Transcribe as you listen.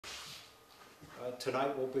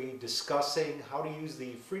Tonight we'll be discussing how to use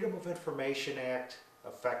the Freedom of Information Act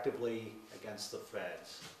effectively against the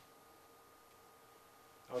feds.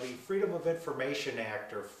 Now, the Freedom of Information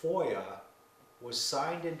Act, or FOIA, was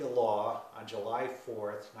signed into law on July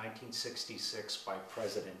 4th, 1966 by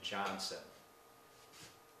President Johnson.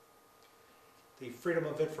 The Freedom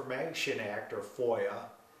of Information Act, or FOIA,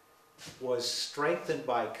 was strengthened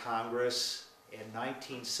by Congress in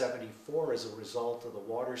 1974 as a result of the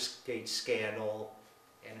Watergate scandal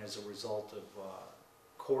and as a result of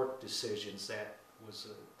court decisions that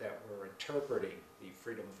were interpreting the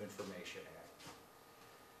Freedom of Information Act.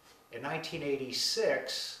 In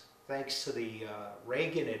 1986, thanks to the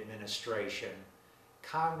Reagan administration,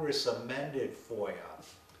 Congress amended FOIA,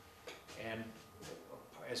 and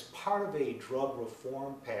as part of a drug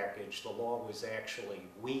reform package, the law was actually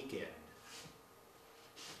weakened.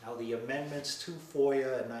 Now, the amendments to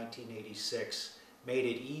FOIA in 1986 made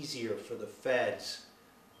it easier for the feds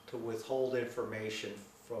to withhold information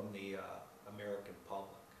from the American public.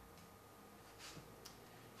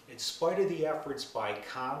 In spite of the efforts by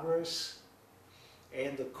Congress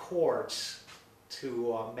and the courts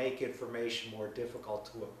to make information more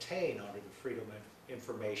difficult to obtain under the Freedom of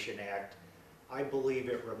Information Act, I believe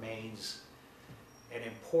it remains an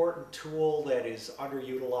important tool that is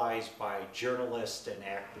underutilized by journalists and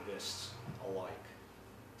activists alike.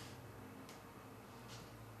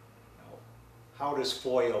 Now, how does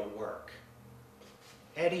FOIA work?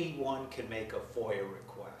 Anyone can make a FOIA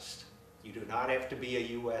request. You do not have to be a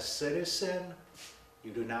U.S. citizen.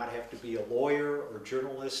 You do not have to be a lawyer or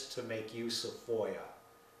journalist to make use of FOIA.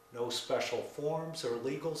 No special forms or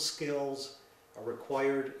legal skills are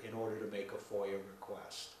required in order to make a FOIA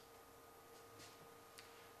request.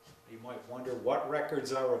 You might wonder what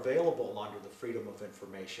records are available under the Freedom of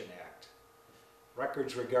Information Act.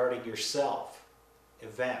 Records regarding yourself,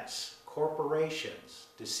 events, corporations,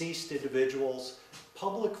 deceased individuals,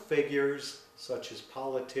 public figures such as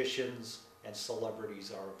politicians and celebrities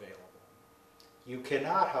are available. You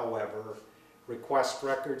cannot, however, request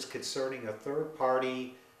records concerning a third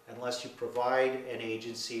party unless you provide an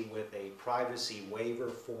agency with a privacy waiver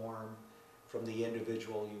form from the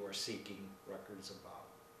individual you are seeking records about.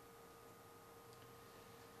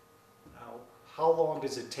 Now, how long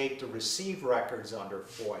does it take to receive records under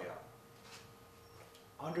FOIA?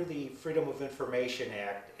 Under the Freedom of Information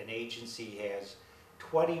Act, an agency has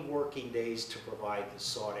 20 working days to provide the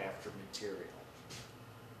sought-after material.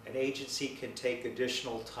 An agency can take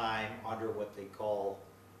additional time under what they call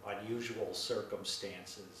unusual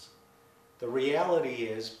circumstances. The reality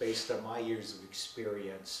is, based on my years of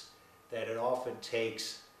experience, that it often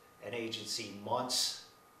takes an agency months,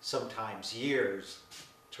 sometimes years,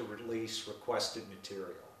 to release requested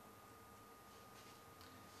material.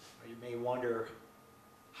 You may wonder,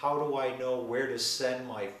 how do I know where to send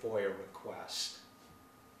my FOIA request?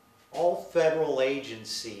 All federal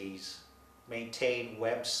agencies maintain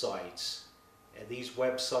websites, and these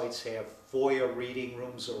websites have FOIA reading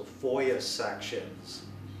rooms or FOIA sections,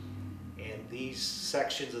 and these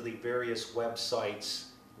sections of the various websites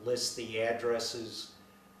list the addresses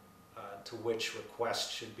to which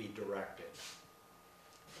requests should be directed.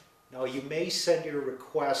 Now, you may send your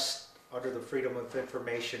request under the Freedom of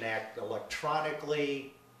Information Act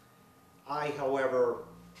electronically. I, however,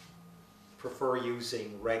 prefer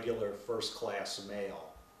using regular first-class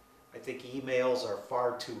mail. I think emails are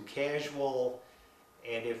far too casual,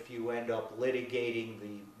 and if you end up litigating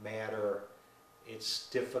the matter, it's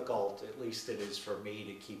difficult, at least it is for me,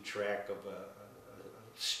 to keep track of a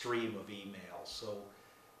stream of emails. So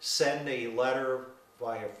send a letter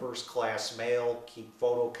via first-class mail, keep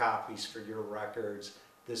photocopies for your records.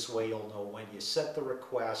 This way you'll know when you sent the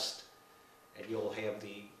request, and you'll have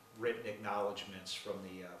the written acknowledgments from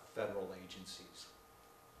the federal agencies.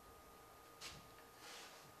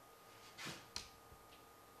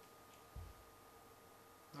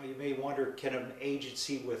 Now, you may wonder, can an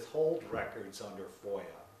agency withhold records under FOIA?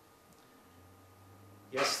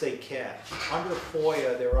 Yes, they can. Under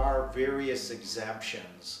FOIA, there are various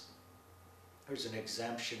exemptions. There's an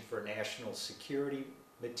exemption for national security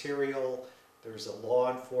material. There's a law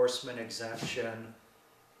enforcement exemption.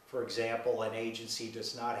 For example, an agency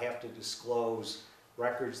does not have to disclose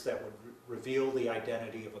records that would reveal the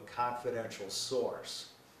identity of a confidential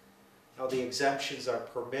source. Now, the exemptions are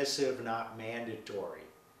permissive, not mandatory.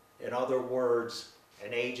 In other words,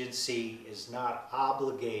 an agency is not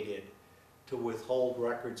obligated to withhold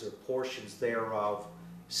records or portions thereof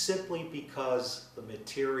simply because the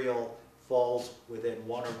material falls within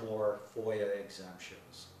one or more FOIA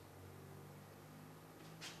exemptions.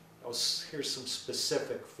 Here's some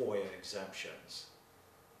specific FOIA exemptions.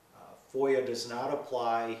 FOIA does not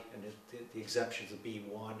apply, and the exemption is a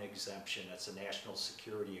B1 exemption, that's a national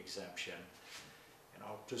security exemption. And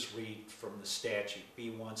I'll just read from the statute.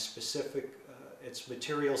 B1 specific, it's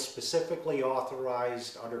material specifically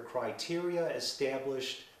authorized under criteria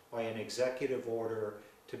established by an executive order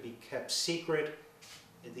to be kept secret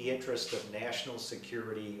in the interest of national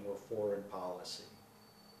security or foreign policy.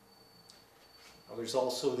 Now, there's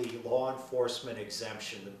also the law enforcement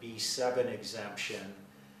exemption, the B7 exemption.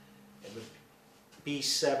 And the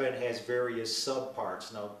B7 has various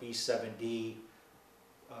subparts. Now, B7D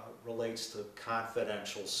relates to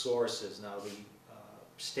confidential sources. Now, the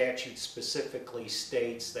statute specifically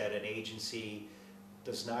states that an agency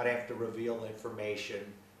does not have to reveal information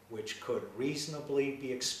which could reasonably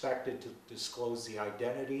be expected to disclose the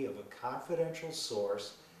identity of a confidential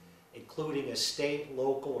source, including a state,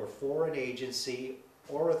 local, or foreign agency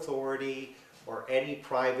or authority or any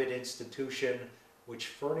private institution which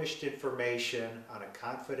furnished information on a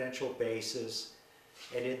confidential basis,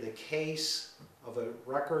 and in the case of a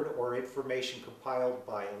record or information compiled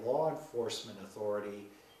by a law enforcement authority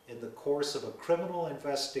in the course of a criminal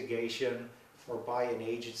investigation or by an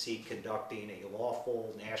agency conducting a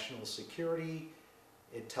lawful national security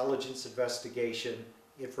intelligence investigation,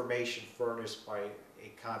 information furnished by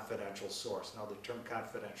a confidential source. Now, the term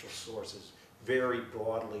confidential source is very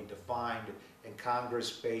broadly defined, and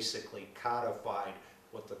Congress basically codified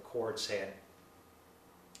what the courts had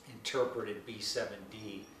interpreted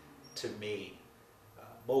B7D to mean.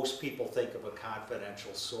 Most people think of a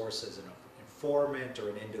confidential source as an informant or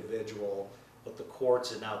an individual, but the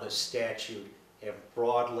courts and now the statute have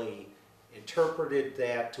broadly interpreted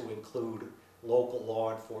that to include local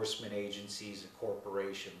law enforcement agencies and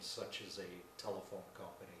corporations such as a telephone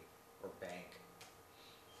company or bank.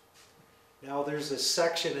 Now, there's a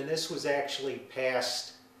section, and this was actually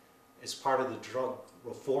passed as part of the drug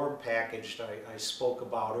reform package that I spoke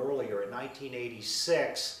about earlier. In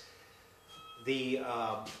 1986, the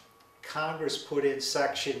Congress put in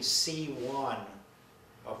section C1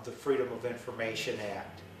 of the Freedom of Information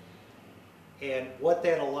Act. And what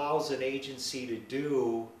that allows an agency to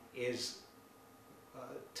do is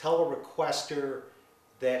tell a requester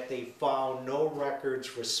that they found no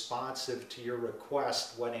records responsive to your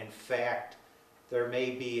request when in fact there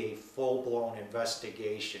may be a full-blown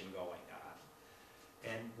investigation going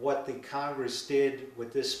on. And what the Congress did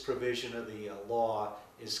with this provision of the law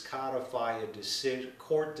is codify a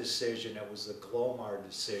court decision. It was the Glomar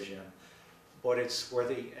decision, but it's where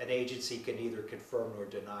an agency can either confirm or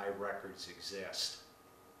deny records exist.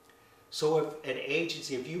 So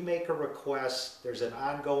if you make a request, there's an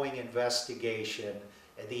ongoing investigation,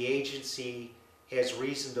 and the agency has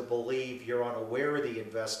reason to believe you're unaware of the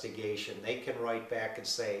investigation, they can write back and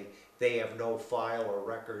say they have no file or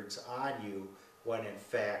records on you, when in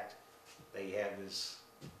fact they have this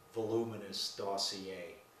voluminous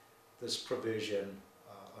dossier. This provision,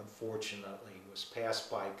 unfortunately, was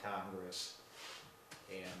passed by Congress,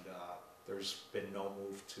 and there's been no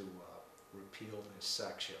move to repeal this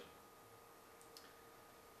section.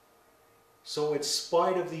 So in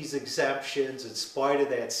spite of these exemptions, in spite of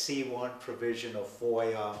that C1 provision of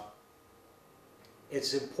FOIA,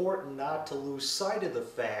 it's important not to lose sight of the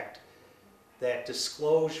fact that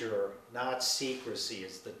disclosure, not secrecy,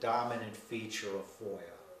 is the dominant feature of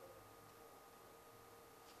FOIA.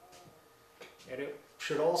 And it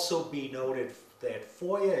should also be noted that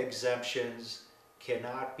FOIA exemptions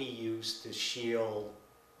cannot be used to shield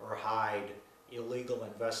or hide illegal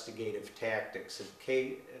investigative tactics.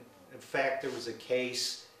 In fact, there was a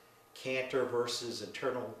case, Cantor versus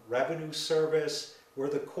Internal Revenue Service, where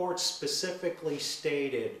the court specifically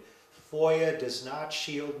stated FOIA does not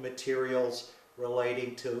shield materials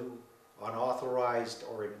relating to unauthorized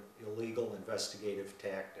or illegal investigative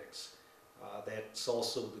tactics. That's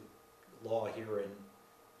also the law here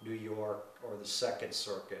in New York, or the Second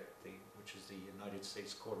Circuit, which is the United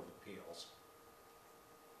States Court of Appeals.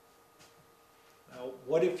 Now,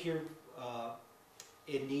 what if you're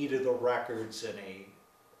in need of the records in a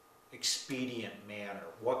expedient manner?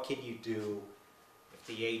 What can you do if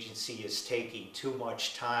the agency is taking too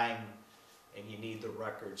much time and you need the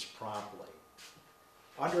records promptly?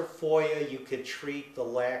 Under FOIA, you could treat the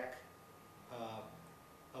lack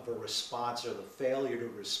of a response or the failure to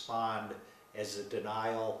respond as a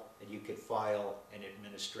denial, and you could file an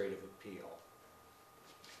administrative appeal.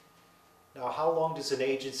 Now, how long does an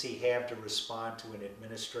agency have to respond to an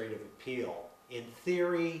administrative appeal? In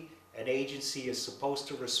theory, an agency is supposed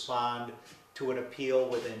to respond to an appeal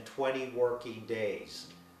within 20 working days.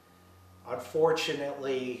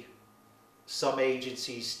 Unfortunately, some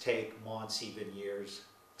agencies take months, even years,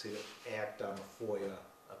 to act on a FOIA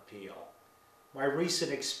appeal. My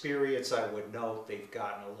recent experience, I would note, they've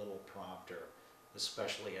gotten a little prompter,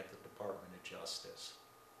 especially at the Department of Justice.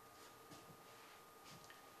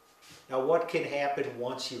 Now, what can happen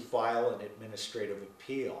once you file an administrative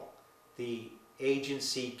appeal? The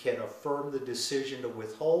agency can affirm the decision to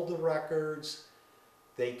withhold the records.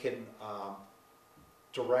 They can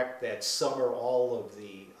direct that some or all of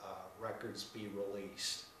the records be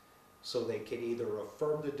released. So they can either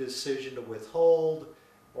affirm the decision to withhold,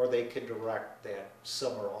 or they can direct that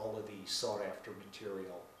some or all of the sought-after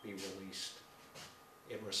material be released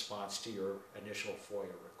in response to your initial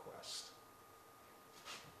FOIA request.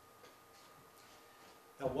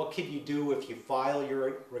 Now, what can you do if you file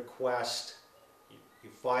your request, you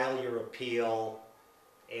file your appeal,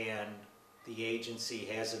 and the agency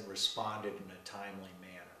hasn't responded in a timely manner?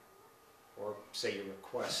 Or say your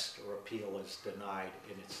request or appeal is denied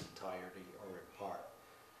in its entirety or in part.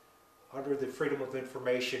 Under the Freedom of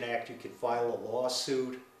Information Act, you can file a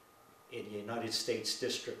lawsuit in the United States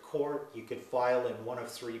District Court. You can file in one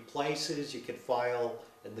of three places. You can file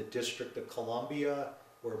in the District of Columbia,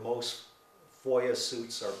 where most FOIA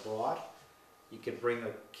suits are brought. You can bring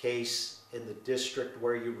a case in the district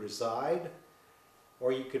where you reside,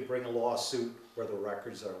 or you can bring a lawsuit where the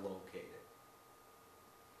records are located.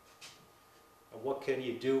 And what can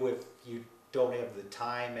you do if you don't have the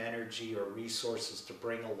time, energy, or resources to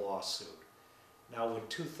bring a lawsuit? Now, in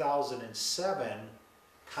 2007,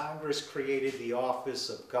 Congress created the Office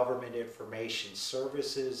of Government Information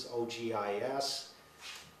Services, OGIS,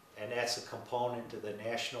 and that's a component of the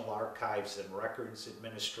National Archives and Records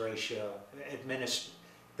Administration.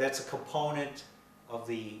 That's a component of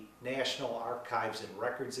the National Archives and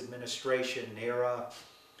Records Administration, NARA,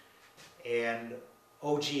 and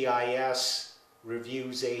OGIS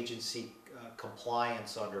reviews agency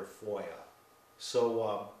compliance under FOIA.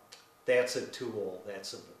 So that's a tool,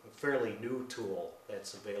 that's a fairly new tool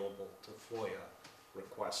that's available to FOIA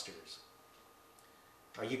requesters.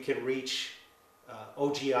 You can reach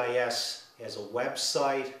OGIS as a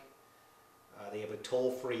website. They have a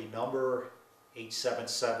toll-free number,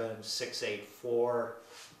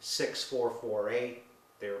 877-684-6448.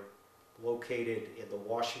 They're located in the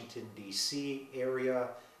Washington, D.C. area,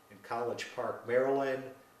 in College Park, Maryland.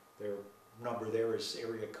 Their number there is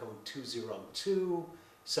area code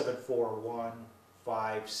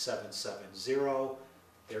 202-741-5770.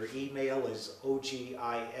 Their email is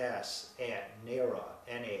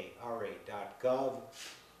ogis@nara.gov.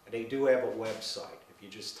 And they do have a website. If you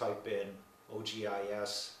just type in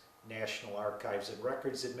OGIS, National Archives and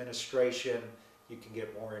Records Administration, you can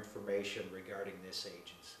get more information regarding this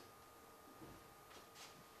agency.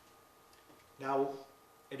 Now,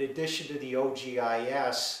 in addition to the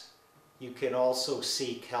OGIS, you can also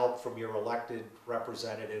seek help from your elected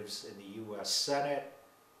representatives in the U.S. Senate,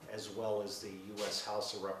 as well as the U.S.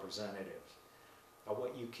 House of Representatives. Now,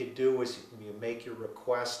 what you can do is you make your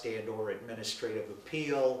request and/or administrative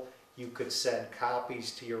appeal. You could send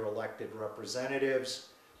copies to your elected representatives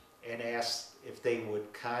and ask if they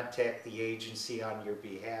would contact the agency on your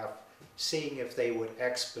behalf, seeing if they would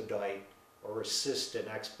expedite or assist in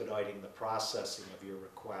expediting the processing of your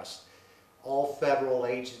request. All federal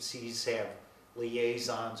agencies have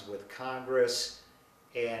liaisons with Congress,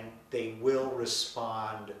 and they will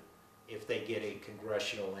respond if they get a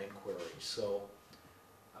congressional inquiry. So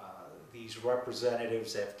these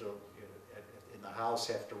representatives have to, in the House,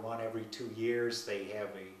 have to run every 2 years. They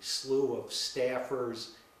have a slew of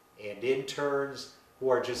staffers and interns who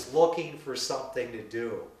are just looking for something to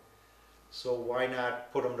do. So why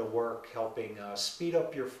not put them to work helping speed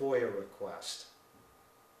up your FOIA request?